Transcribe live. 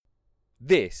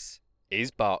This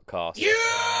is Barkcast. You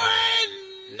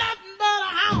ain't nothing but a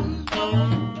hound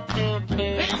dog.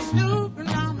 Been snooping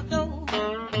on the door.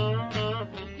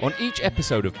 On each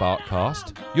episode of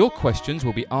Barkcast, your questions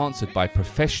will be answered by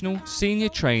professional, senior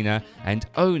trainer and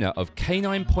owner of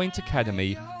Canine Point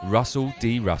Academy, Russell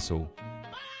D. Russell.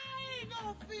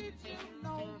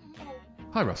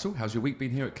 Hi Russell, how's your week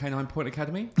been here at Canine Point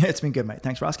Academy? It's been good, mate.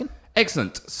 Thanks for asking.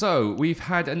 Excellent. So, we've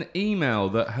had an email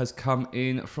that has come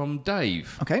in from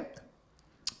Dave. Okay.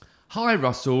 Hi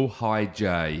Russell, hi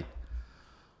Jay.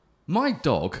 My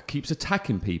dog keeps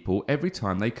attacking people every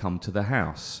time they come to the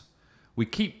house. We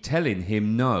keep telling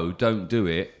him no, don't do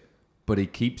it, but he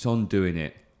keeps on doing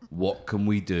it. What can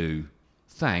we do?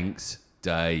 Thanks,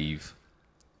 Dave.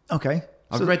 Okay.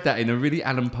 I've read that in a really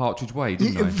Alan Partridge way,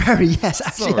 didn't I? Very, yes,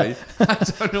 actually. Sorry, I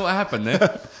don't know what happened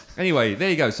there. Anyway, there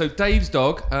you go. So Dave's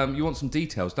dog, you want some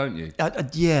details, don't you?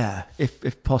 Yeah,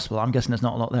 if possible. I'm guessing there's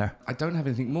not a lot there. I don't have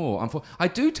anything more. I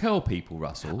do tell people,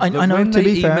 Russell, I that know, when to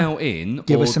they be fair, email in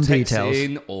give or us some text details.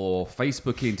 in or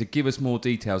Facebook in to give us more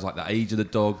details like the age of the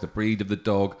dog, the breed of the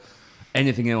dog,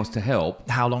 anything else to help.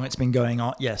 How long it's been going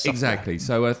on. Yes. Exactly.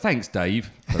 So thanks, Dave,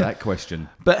 for that question.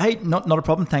 But hey, not a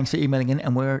problem. Thanks for emailing in,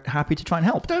 and we're happy to try and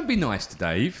help. Don't be nice to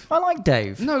Dave. I like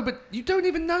Dave. No, but you don't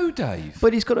even know Dave.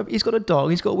 But he's got a dog.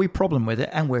 He's got a wee problem with it,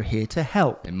 and we're here to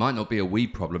help. It might not be a wee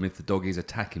problem if the dog is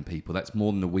attacking people. That's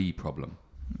more than a wee problem.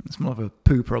 It's more of a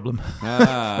poo problem.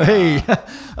 Ah. Hey.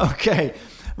 Okay.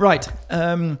 Right.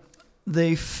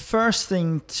 The first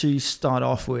thing to start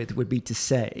off with would be to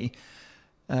say,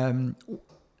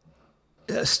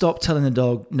 stop telling the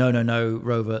dog, no,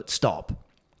 Rover, stop.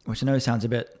 Which I know sounds a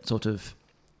bit sort of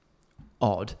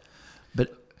odd,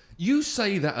 but You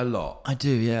say that a lot. I do,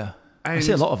 yeah. I And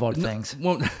see a lot of odd things.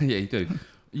 Well, yeah, you do.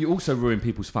 You also ruin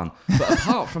people's fun. But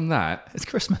apart from that, It's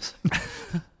Christmas.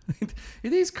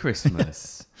 it is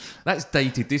Christmas. That's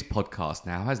dated this podcast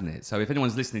now, hasn't it? So if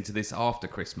anyone's listening to this after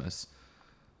Christmas,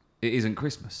 it isn't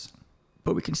Christmas.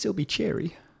 But we can still be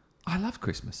cheery. I love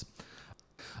Christmas.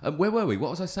 Where were we? What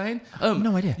was I saying?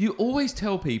 No idea. You always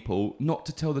tell people not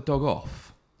to tell the dog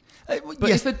off. But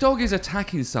Yes, if the dog is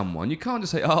attacking someone, you can't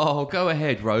just say, oh, go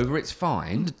ahead, Rover, it's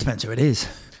fine. depends who it is.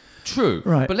 True.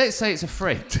 Right. But let's say it's a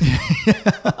friend.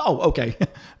 Oh, okay.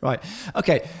 Right.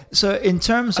 Okay. So in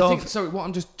terms I of... think, sorry, what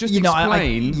I'm just You know,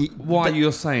 explain why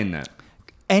you're saying that.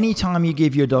 anytime you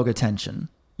give your dog attention,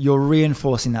 you're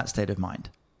reinforcing that state of mind.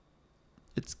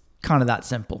 It's kind of that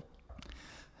simple.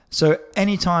 So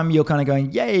anytime you're kind of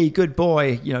going, yay, good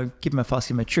boy, give him a fuss,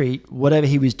 give him a treat, whatever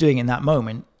he was doing in that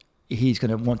moment, he's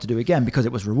going to want to do again because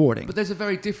it was rewarding. But there's a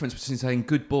very difference between saying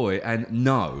good boy and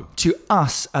no. To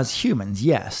us as humans,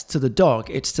 yes. To the dog,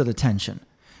 it's still attention.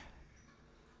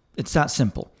 It's that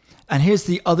simple. And here's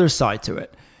the other side to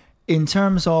it. In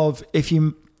terms of if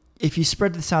you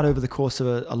spread this out over the course of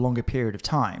a longer period of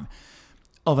time,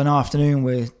 of an afternoon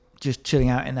we're just chilling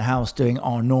out in the house doing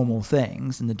our normal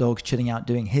things and the dog's chilling out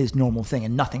doing his normal thing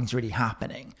and nothing's really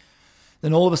happening,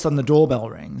 then all of a sudden the doorbell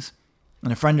rings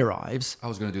and a friend arrives. I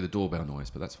was going to do the doorbell noise,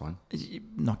 but that's fine. You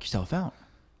knock yourself out.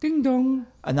 Ding dong.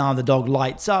 And now the dog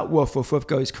lights up, woof, woof, woof,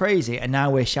 goes crazy. And now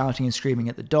we're shouting and screaming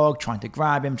at the dog, trying to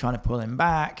grab him, trying to pull him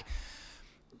back.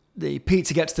 The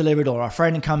pizza gets delivered or our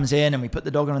friend comes in and we put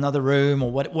the dog in another room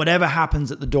or whatever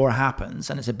happens at the door happens.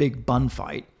 And it's a big bun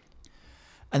fight.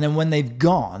 And then when they've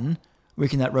gone, we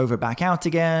can let Rover back out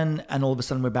again. And all of a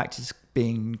sudden we're back to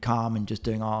being calm and just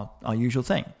doing our usual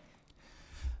thing.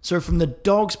 So from the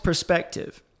dog's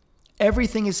perspective,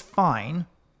 everything is fine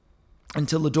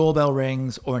until the doorbell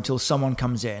rings or until someone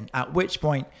comes in, at which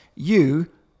point you,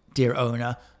 dear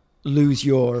owner, lose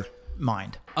your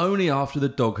mind. Only after the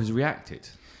dog has reacted.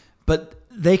 But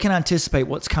they can anticipate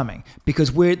what's coming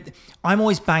because I'm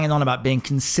always banging on about being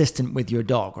consistent with your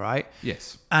dog, right?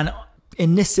 Yes. And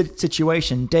in this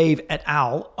situation, Dave et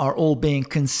al. Are all being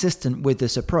consistent with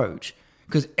this approach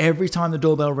because every time the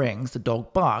doorbell rings, the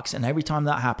dog barks. And every time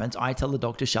that happens, I tell the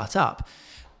dog to shut up.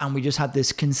 And we just had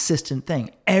this consistent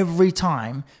thing. Every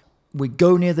time we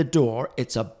go near the door,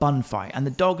 it's a bun fight. And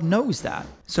the dog knows that.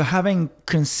 So having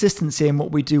consistency in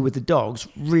what we do with the dogs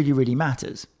really, really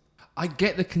matters. I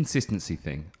get the consistency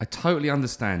thing. I totally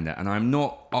understand that. And I'm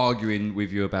not arguing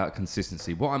with you about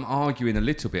consistency. What I'm arguing a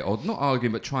little bit, or not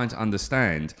arguing, but trying to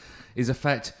understand, is the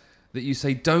fact that you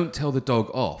say don't tell the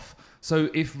dog off. So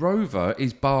if Rover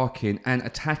is barking and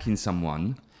attacking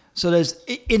someone... So there's,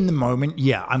 in the moment,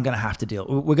 yeah, I'm going to have to deal.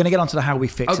 We're going to get onto how we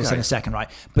fix this in a second, right?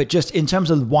 But just in terms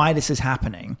of why this is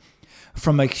happening,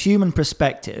 from a human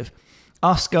perspective,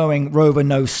 us going Rover,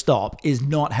 no, stop, is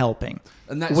not helping.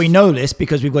 And that's, We know this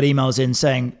because we've got emails in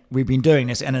saying we've been doing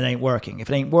this and it ain't working. If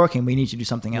it ain't working, we need to do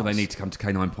something else. Well, they need to come to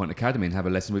K9 Point Academy and have a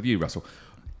lesson with you, Russell.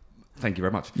 Thank you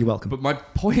very much. You're welcome. But my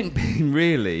point being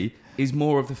really is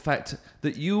more of the fact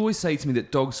that you always say to me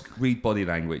that dogs read body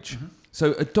language. Mm-hmm.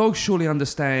 So a dog surely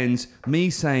understands me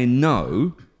saying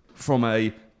no from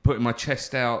a putting my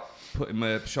chest out, putting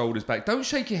my shoulders back. Don't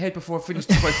shake your head before I finish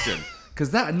the question,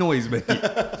 because that annoys me.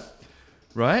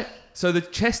 Right? So the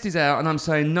chest is out and I'm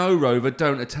saying, no, Rover,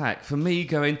 don't attack. For me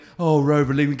going, oh,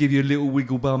 Rover, let me give you a little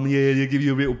wiggle bum. Yeah, give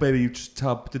you a little belly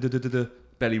tub.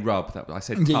 Belly rub. I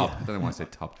said tub. Yeah. I don't know why I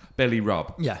said tub. Belly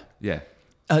rub. Yeah. Yeah.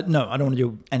 No, I don't want to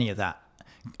do any of that.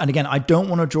 And again, I don't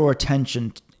want to draw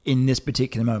attention in this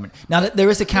particular moment. Now, there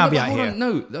is a caveat Hold here. on,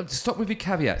 no, stop with your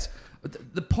caveats.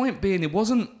 The point being, it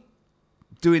wasn't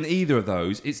doing either of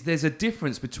those. There's a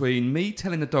difference between me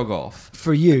telling the dog off.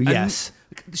 For you, and yes.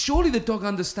 Surely the dog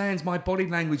understands my body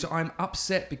language. I'm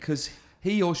upset because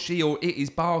he or she or it is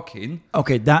barking.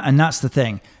 Okay, that's the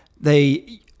thing.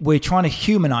 We're trying to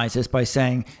humanize this by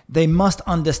saying they must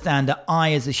understand that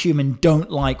I, as a human,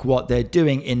 don't like what they're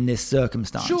doing in this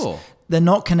circumstance. Sure. They're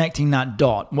not connecting that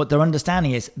dot. What they're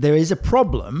understanding is there is a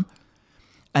problem,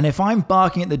 and if I'm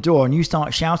barking at the door and you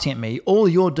start shouting at me, all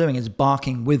you're doing is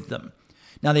barking with them.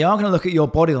 Now, they are going to look at your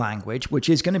body language, which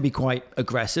is going to be quite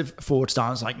aggressive, forward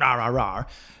stance, like rah, rah, rah.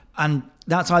 And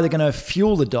that's either going to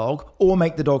fuel the dog or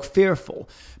make the dog fearful.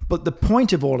 But the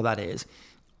point of all of that is,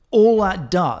 all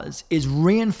that does is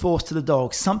reinforce to the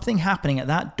dog something happening at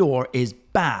that door is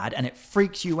bad and it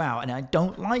freaks you out and I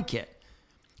don't like it.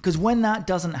 Because when that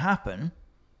doesn't happen,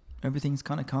 everything's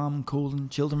kind of calm, cool, and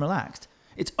chilled and relaxed.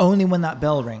 It's only when that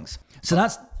bell rings. So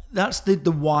that's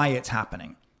the why it's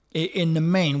happening. In the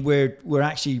main, we're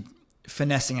actually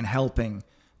finessing and helping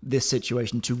this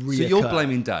situation to reoccur. So you're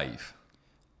blaming Dave?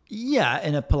 Yeah,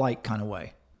 in a polite kind of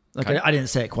way. Like Okay. I didn't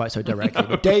say it quite so directly,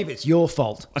 but Dave, it's your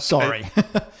fault. Sorry.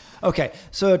 Okay,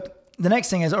 so the next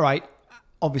thing is, all right,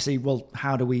 obviously, well,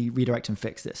 how do we redirect and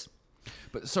fix this?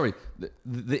 But sorry,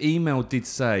 the email did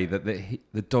say that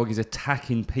the dog is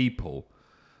attacking people.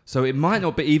 So it might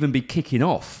not even be kicking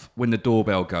off when the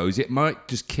doorbell goes. It might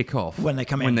just kick off When they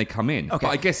come in. When they come in. Okay.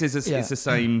 But I guess it's the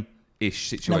same-ish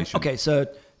situation. Okay, so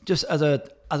just as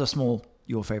a small,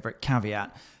 your favorite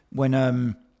caveat, when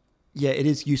it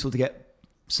is useful to get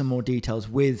some more details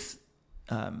with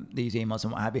these emails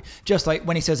and what have you. Just like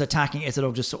when he says attacking, is the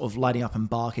dog just sort of lighting up and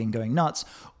barking, going nuts,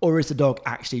 or is the dog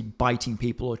actually biting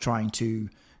people or trying to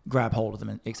grab hold of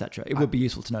them, etc.? It would be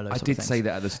useful to know those. I did say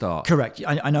that at the start. Correct.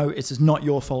 I know it's not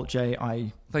your fault, Jay.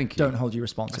 I Thank you. don't hold you I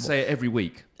responsible. say it every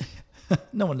week.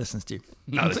 No one listens to you,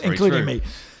 No, that's very including true. me.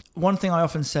 One thing I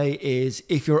often say is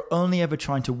if you're only ever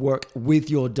trying to work with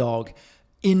your dog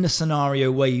in the scenario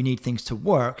where you need things to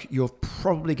work, you're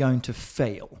probably going to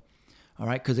fail. All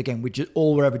right? Because again,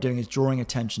 all we're ever doing is drawing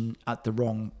attention at the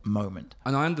wrong moment.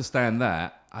 And I understand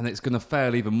that, and it's going to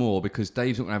fail even more because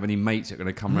Dave's not going to have any mates that are going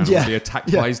to come around Yeah. and be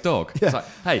attacked Yeah. by his dog. Yeah. It's like,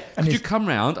 hey, And could you he's- come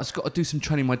round? I've just got to do some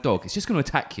training my dog. It's just going to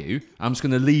attack you. I'm just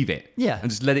going to leave it. Yeah.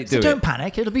 And just let it So do don't it.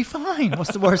 panic. It'll be fine.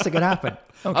 What's the worst that could happen?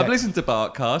 Okay. I've listened to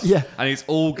Barkcast, Yeah. and it's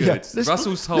all good. Yeah.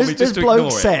 Russell's told me this just to bloke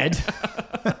ignore it.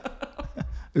 said,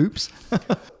 oops.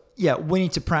 Yeah, we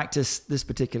need to practice this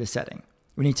particular setting.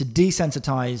 We need to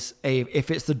desensitize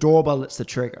if it's the doorbell that's the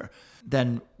trigger,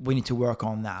 then we need to work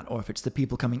on that. Or if it's the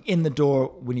people coming in the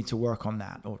door, we need to work on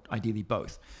that, or ideally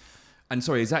both. And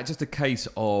sorry, is that just a case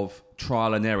of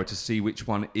trial and error to see which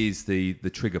one is the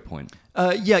trigger point?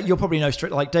 Yeah, you'll probably know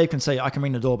straight. Like Dave can say, I can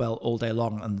ring the doorbell all day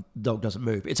long and the dog doesn't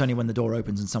move. It's only when the door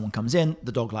opens and someone comes in,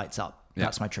 the dog lights up. Yeah.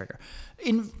 That's my trigger.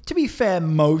 To be fair,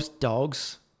 most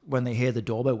dogs, when they hear the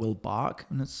doorbell, will bark.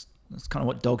 And that's kind of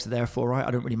what dogs are there for, right?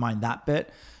 I don't really mind that bit.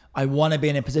 I want to be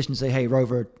in a position to say, hey,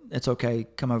 Rover, it's okay.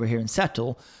 Come over here and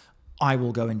settle. I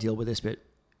will go and deal with this bit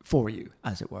for you,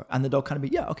 as it were. And the dog kind of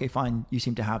be, yeah, okay, fine. You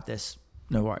seem to have this.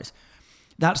 No worries.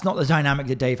 That's not the dynamic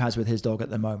that Dave has with his dog at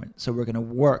the moment. So we're going to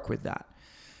work with that.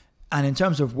 And in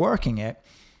terms of working it,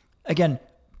 again,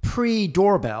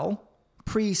 pre-doorbell,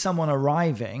 pre-someone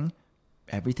arriving,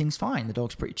 everything's fine. The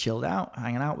dog's pretty chilled out,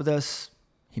 hanging out with us.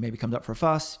 He maybe comes up for a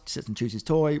fuss, sits and chews his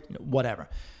toy, whatever.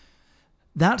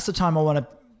 That's the time I want to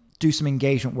do some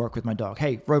engagement work with my dog.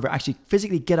 Hey, Rover, actually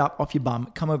physically get up off your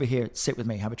bum, come over here, sit with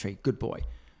me, have a treat. Good boy.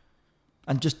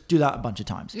 And just do that a bunch of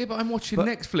times. Yeah, but I'm watching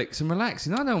Netflix and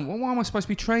relaxing. I don't. Why am I supposed to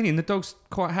be training? The dog's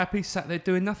quite happy, sat there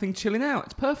doing nothing, chilling out.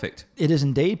 It's perfect. It is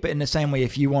indeed, but in the same way,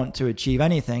 if you want to achieve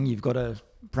anything, you've got to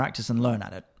practice and learn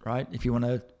at it, right? If you want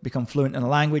to become fluent in a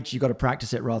language, you've got to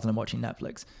practice it rather than watching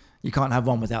Netflix. You can't have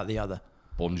one without the other.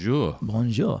 Bonjour.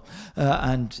 Bonjour.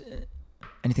 And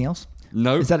anything else?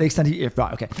 No. Is that the extent of...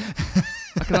 Right, okay.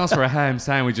 I can ask for a ham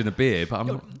sandwich and a beer, but I'm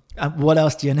not. What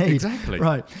else do you need? Exactly.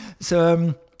 Right.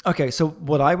 So, okay. So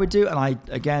what I would do, and I,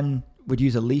 again, would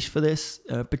use a leash for this,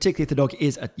 particularly if the dog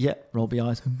is, roll the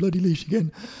eyes, bloody leash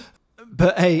again.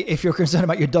 But hey, if you're concerned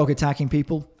about your dog attacking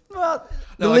people, well,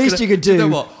 the least you could do. You know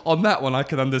what? On that one, I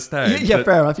can understand. Yeah,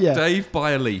 fair enough. Yeah. Dave,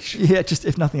 buy a leash. Yeah, just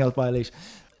if nothing else, buy a leash.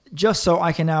 Just so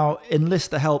I can now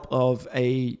enlist the help of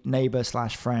a neighbor /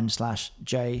 friend /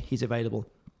 Jay, he's available,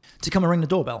 to come and ring the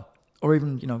doorbell. Or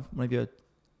even, maybe a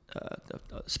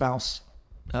spouse,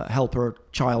 helper,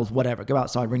 child, whatever. Go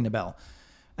outside, ring the bell,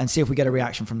 and see if we get a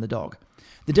reaction from the dog.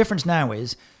 The difference now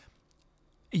is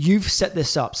you've set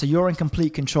this up, so you're in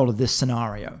complete control of this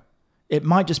scenario. It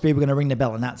might just be we're going to ring the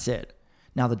bell and that's it.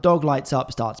 Now the dog lights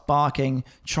up, starts barking,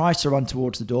 tries to run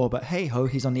towards the door, but hey ho,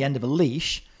 he's on the end of a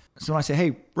leash. So when I say,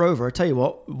 hey, Rover, I tell you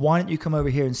what, why don't you come over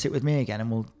here and sit with me again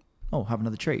and we'll have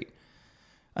another treat.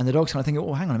 And the dog's kind of thinking,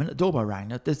 oh, hang on a minute, the doorbell rang.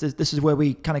 This is where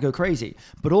we kind of go crazy.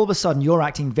 But all of a sudden, you're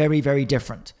acting very, very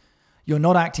different. You're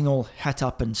not acting all het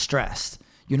up and stressed.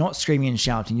 You're not screaming and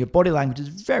shouting. Your body language is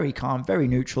very calm, very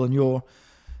neutral, and you're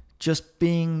just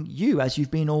being you as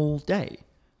you've been all day.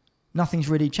 Nothing's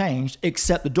really changed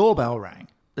except the doorbell rang.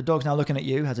 The dog's now looking at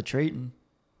you, has a treat, and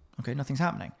okay, nothing's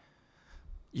happening.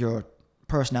 Your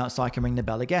person outside can ring the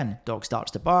bell again. Dog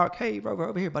starts to bark. Hey, Rover,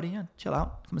 over here, buddy. Yeah, chill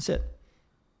out. Come and sit.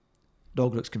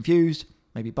 Dog looks confused,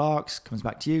 maybe barks, comes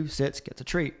back to you, sits, gets a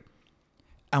treat.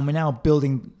 And we're now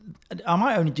building... I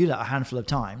might only do that a handful of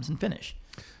times and finish.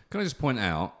 Can I just point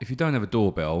out, if you don't have a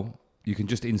doorbell, you can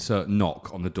just insert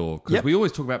knock on the door. Because we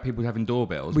always talk about people having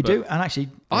doorbells. We do, and actually...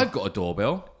 I've got a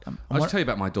doorbell. I'll just tell you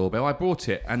about my doorbell. I bought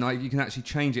it, and you can actually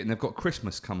change it, and they've got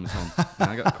Christmas comes on. And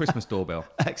I got a Christmas doorbell.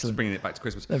 Excellent. Just bringing it back to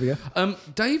Christmas. There we go.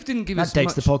 Dave didn't give us That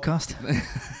dates much... the podcast.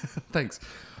 Thanks.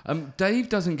 Dave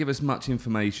doesn't give us much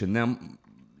information. Now,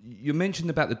 you mentioned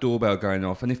about the doorbell going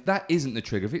off, and if that isn't the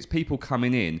trigger, if it's people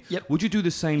coming in, would you do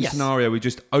the same scenario with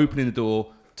just opening the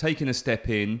door, taking a step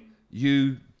in,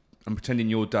 I'm pretending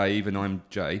you're Dave and I'm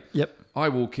Jay. Yep. I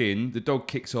walk in, the dog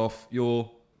kicks off, you're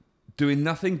doing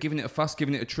nothing, giving it a fuss,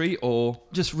 giving it a treat, or...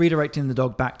 Just redirecting the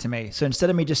dog back to me. So instead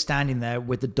of me just standing there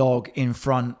with the dog in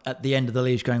front at the end of the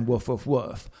leash going woof, woof,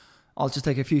 woof, I'll just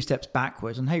take a few steps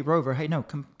backwards and, hey, Rover, hey, no,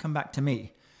 come back to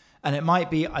me. And it might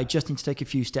be I just need to take a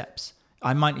few steps.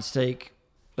 I might need to take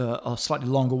a slightly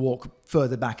longer walk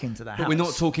further back into the house. But we're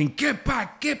not talking, get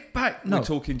back. No. We're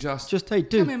talking just, hey,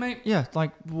 dude. Come here, mate. Yeah,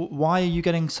 like, why are you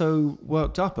getting so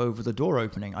worked up over the door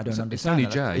opening? I don't understand.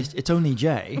 It's only Jay. It's only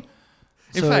Jay.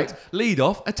 In fact, lead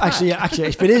off, attack. Actually,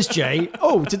 if it is Jay,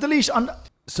 did the leash...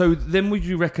 So then would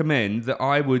you recommend that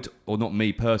I would, or not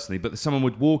me personally, but that someone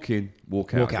would walk in,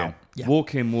 walk out again? Yeah.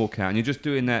 Walk in, walk out. And you're just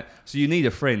doing that. So you need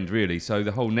a friend, really. So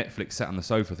the whole Netflix sat on the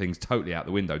sofa thing's totally out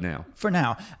the window now. For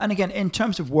now. And again, in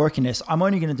terms of working this, I'm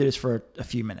only going to do this for a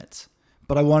few minutes.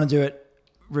 But I want to do it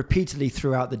repeatedly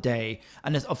throughout the day.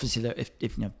 And there's obviously,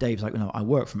 if Dave's like, I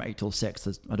work from 8 till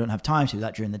 6. I don't have time to do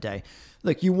that during the day.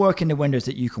 Look, you work in the windows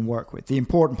that you can work with. The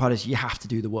important part is you have to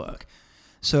do the work.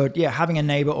 So, having a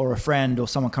neighbor or a friend or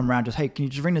someone come around, just, hey, can you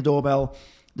just ring the doorbell?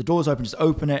 The door's open, just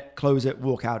open it, close it,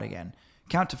 walk out again.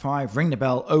 Count to 5, ring the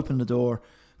bell, open the door,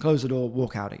 close the door,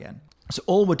 walk out again. So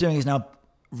all we're doing is now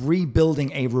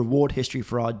rebuilding a reward history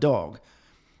for our dog.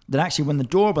 That actually, when the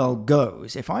doorbell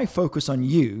goes, if I focus on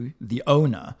you, the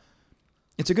owner,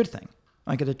 it's a good thing.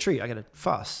 I get a treat, I get a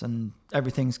fuss, and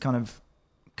everything's kind of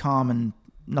calm and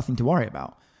nothing to worry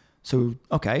about. So,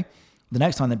 okay, the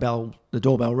next time the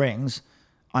doorbell rings,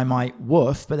 I might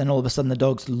woof, but then all of a sudden the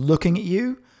dog's looking at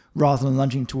you rather than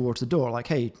lunging towards the door. Like,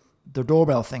 hey, the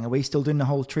doorbell thing, are we still doing the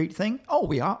whole treat thing? Oh,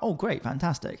 we are? Oh, great,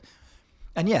 fantastic.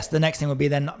 And yes, the next thing would be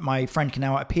then my friend can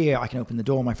now appear. I can open the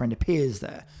door, my friend appears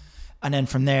there. And then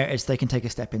from there, they can take a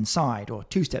step inside or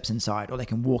 2 steps inside, or they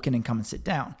can walk in and come and sit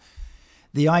down.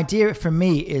 The idea for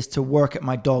me is to work at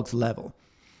my dog's level.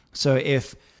 So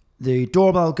if the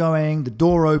doorbell going, the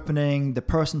door opening, the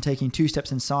person taking 2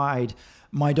 steps inside,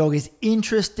 my dog is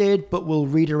interested but will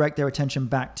redirect their attention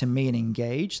back to me and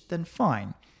engage, then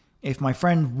fine. If my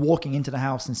friend walking into the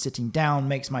house and sitting down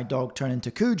makes my dog turn into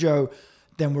Cujo,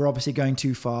 then we're obviously going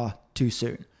too far too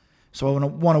soon. So I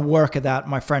want to work at that,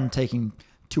 my friend taking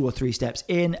 2 or 3 steps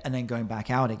in and then going back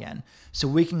out again. So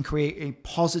we can create a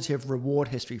positive reward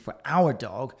history for our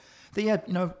dog that,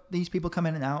 these people come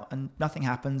in and out and nothing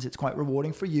happens. It's quite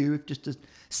rewarding for you just to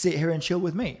sit here and chill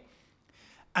with me.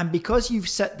 And because you've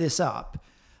set this up,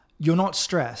 you're not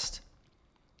stressed.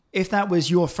 If that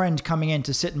was your friend coming in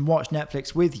to sit and watch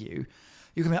Netflix with you,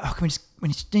 you're going to be like, we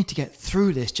just need to get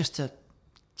through this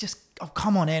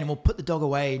come on in and we'll put the dog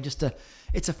away.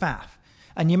 It's a faff.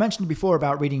 And you mentioned before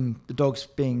about reading the dogs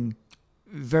being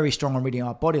very strong on reading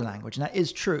our body language, and that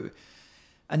is true.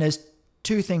 And there's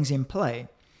two things in play.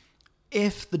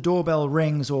 If the doorbell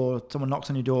rings or someone knocks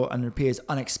on your door and it appears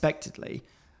unexpectedly,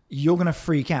 you're going to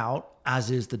freak out,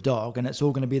 as is the dog, and it's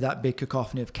all going to be that big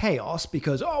cacophony of chaos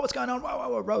because, oh, what's going on? Whoa, whoa,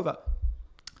 whoa, Rover.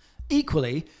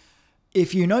 Equally,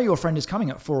 if you know your friend is coming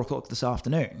at 4 o'clock this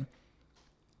afternoon,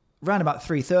 around about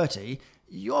 3:30,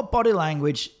 your body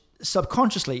language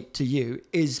subconsciously to you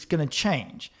is going to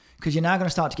change because you're now going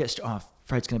to start to get,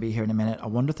 Fred's going to be here in a minute. I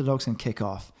wonder if the dog's going to kick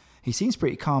off. He seems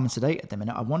pretty calm and sedate at the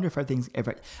minute. I wonder if everything's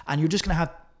ever... And you're just going to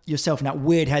have yourself in that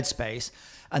weird headspace,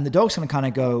 and the dog's going to kind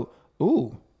of go,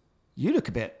 ooh, you look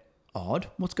a bit odd.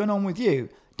 What's going on with you?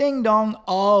 Ding dong.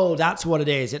 Oh, that's what it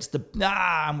is. It's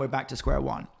and we're back to square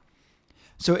one.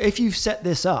 So if you've set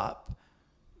this up,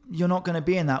 you're not going to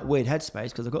be in that weird headspace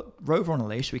because I've got Rover on a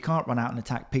leash. We can't run out and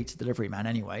attack Pizza Delivery Man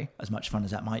anyway, as much fun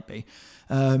as that might be.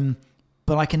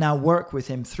 But I can now work with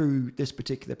him through this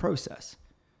particular process.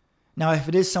 Now, if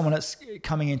it is someone that's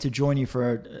coming in to join you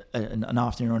for an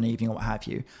afternoon or an evening or what have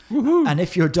you, and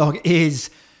if your dog is,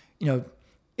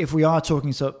 if we are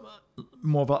talking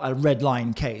more about a red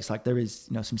line case, like there is,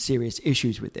 some serious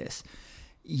issues with this,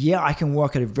 yeah, I can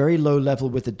work at a very low level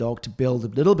with the dog to build a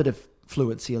little bit of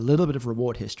fluency, a little bit of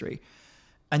reward history.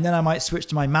 And then I might switch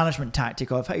to my management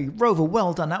tactic of, hey, Rover,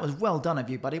 well done. That was well done of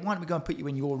you, buddy. Why don't we go and put you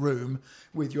in your room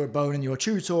with your bone and your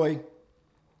chew toy?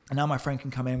 And now my friend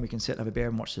can come in, we can sit, have a beer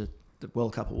and watch the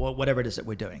World Cup or whatever it is that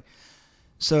we're doing.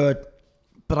 So,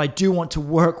 but I do want to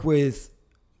work with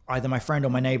either my friend or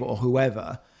my neighbor or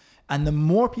whoever. And the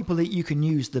more people that you can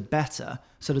use, the better.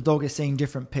 So the dog is seeing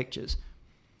different pictures.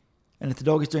 And if the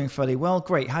dog is doing fairly well,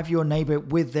 great. Have your neighbor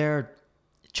with their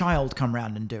child come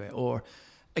round and do it. Or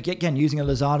again, using a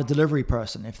Lazada delivery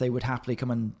person, if they would happily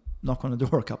come and knock on the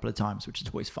door a couple of times, which is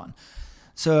always fun.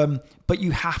 So, but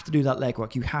you have to do that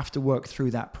legwork. You have to work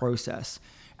through that process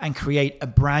and create a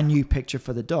brand new picture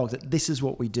for the dog that this is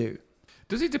what we do.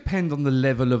 Does it depend on the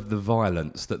level of the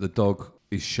violence that the dog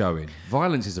is showing?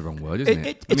 Violence is the wrong word, isn't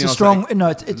it? It's a strong... No,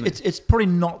 it's probably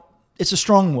not... It's a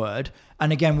strong word.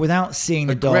 And again, without seeing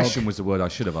the dog... Aggression was the word I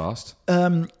should have asked.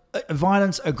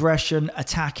 Violence, aggression,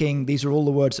 attacking, these are all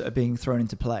the words that are being thrown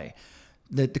into play.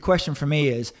 The question for me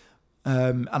is,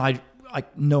 and I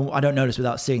don't know this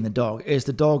without seeing the dog, is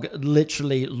the dog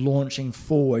literally launching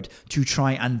forward to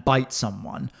try and bite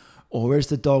someone? Or is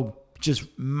the dog just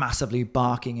massively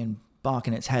barking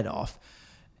its head off?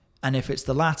 And if it's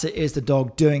the latter, is the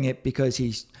dog doing it because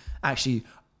he's actually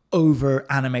over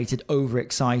animated, over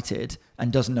excited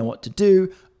and doesn't know what to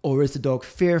do? Or is the dog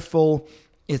fearful?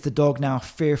 Is the dog now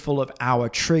fearful of our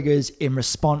triggers in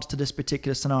response to this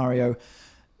particular scenario?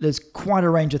 There's quite a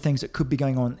range of things that could be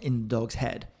going on in the dog's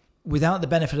head. Without the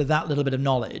benefit of that little bit of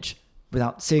knowledge,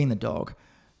 without seeing the dog,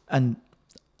 and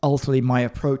ultimately my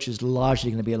approach is largely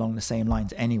going to be along the same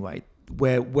lines anyway.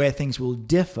 Where things will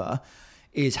differ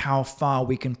is how far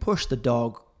we can push the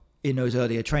dog in those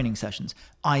earlier training sessions,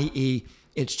 i.e.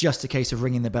 it's just a case of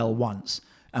ringing the bell once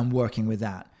and working with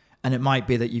that. And it might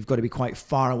be that you've got to be quite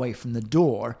far away from the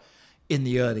door in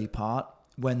the early part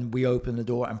when we open the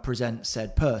door and present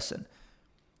said person.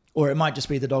 Or it might just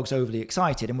be the dog's overly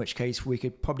excited, in which case we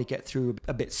could probably get through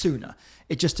a bit sooner.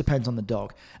 It just depends on the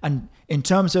dog. And in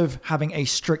terms of having a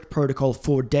strict protocol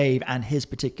for Dave and his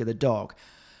particular dog,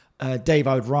 Dave,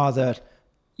 I would rather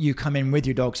you come in with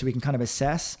your dog so we can kind of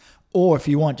assess. Or if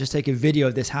you want, just take a video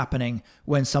of this happening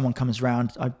when someone comes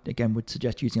around. I, again, would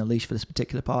suggest using a leash for this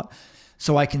particular part,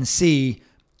 so I can see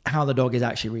how the dog is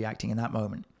actually reacting in that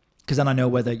moment. Because then I know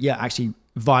whether, actually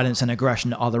violence and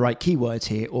aggression are the right keywords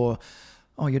here, or,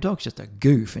 oh, your dog's just a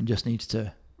goof and just needs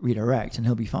to redirect and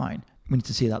he'll be fine. We need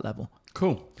to see that level.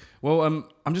 Cool. Well,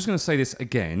 I'm just going to say this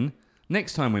again.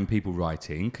 Next time when people write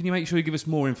in, can you make sure you give us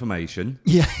more information?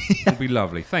 Yeah. It'd be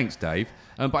lovely. Thanks, Dave.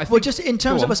 But I think, well, just in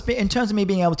terms of me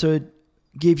being able to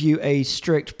give you a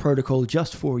strict protocol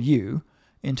just for you,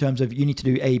 in terms of you need to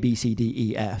do A, B, C, D,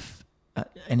 E, F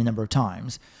any number of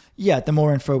times. Yeah, the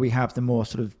more info we have, the more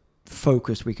sort of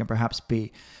focused we can perhaps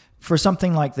be for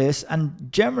something like this.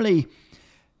 And generally,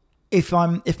 if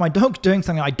my dog's doing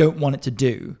something I don't want it to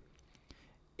do,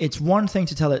 it's one thing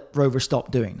to tell it, Rover, stop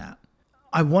doing that.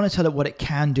 I want to tell it what it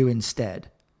can do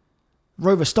instead.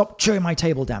 Rover, stop chewing my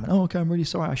table, damn it. Oh, okay, I'm really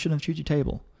sorry. I shouldn't have chewed your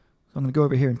table. I'm going to go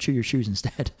over here and chew your shoes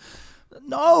instead.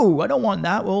 No, I don't want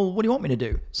that. Well, what do you want me to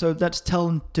do? So let's tell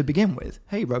them to begin with.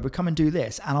 Hey, Rover, come and do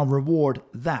this. And I'll reward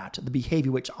that, the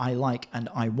behavior which I like and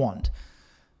I want.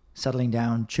 Settling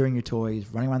down, chewing your toys,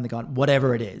 running around the garden,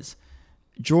 whatever it is.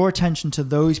 Draw attention to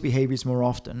those behaviors more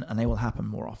often and they will happen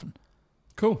more often.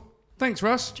 Cool. Thanks,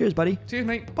 Russ. Cheers, buddy. Cheers,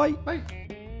 mate. Bye. Bye.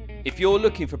 If you're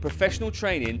looking for professional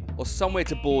training or somewhere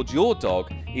to board your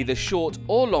dog, either short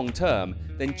or long term,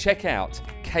 then check out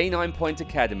Canine Point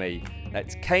Academy.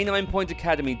 That's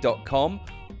caninepointacademy.com,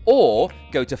 or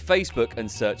go to Facebook and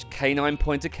search Canine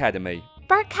Point Academy.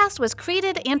 Barkcast was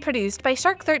created and produced by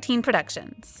Shark 13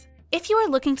 Productions. If you are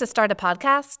looking to start a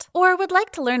podcast or would like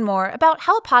to learn more about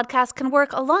how a podcast can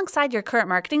work alongside your current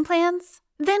marketing plans,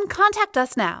 then contact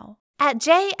us now at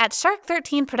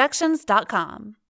j@shark13productions.com.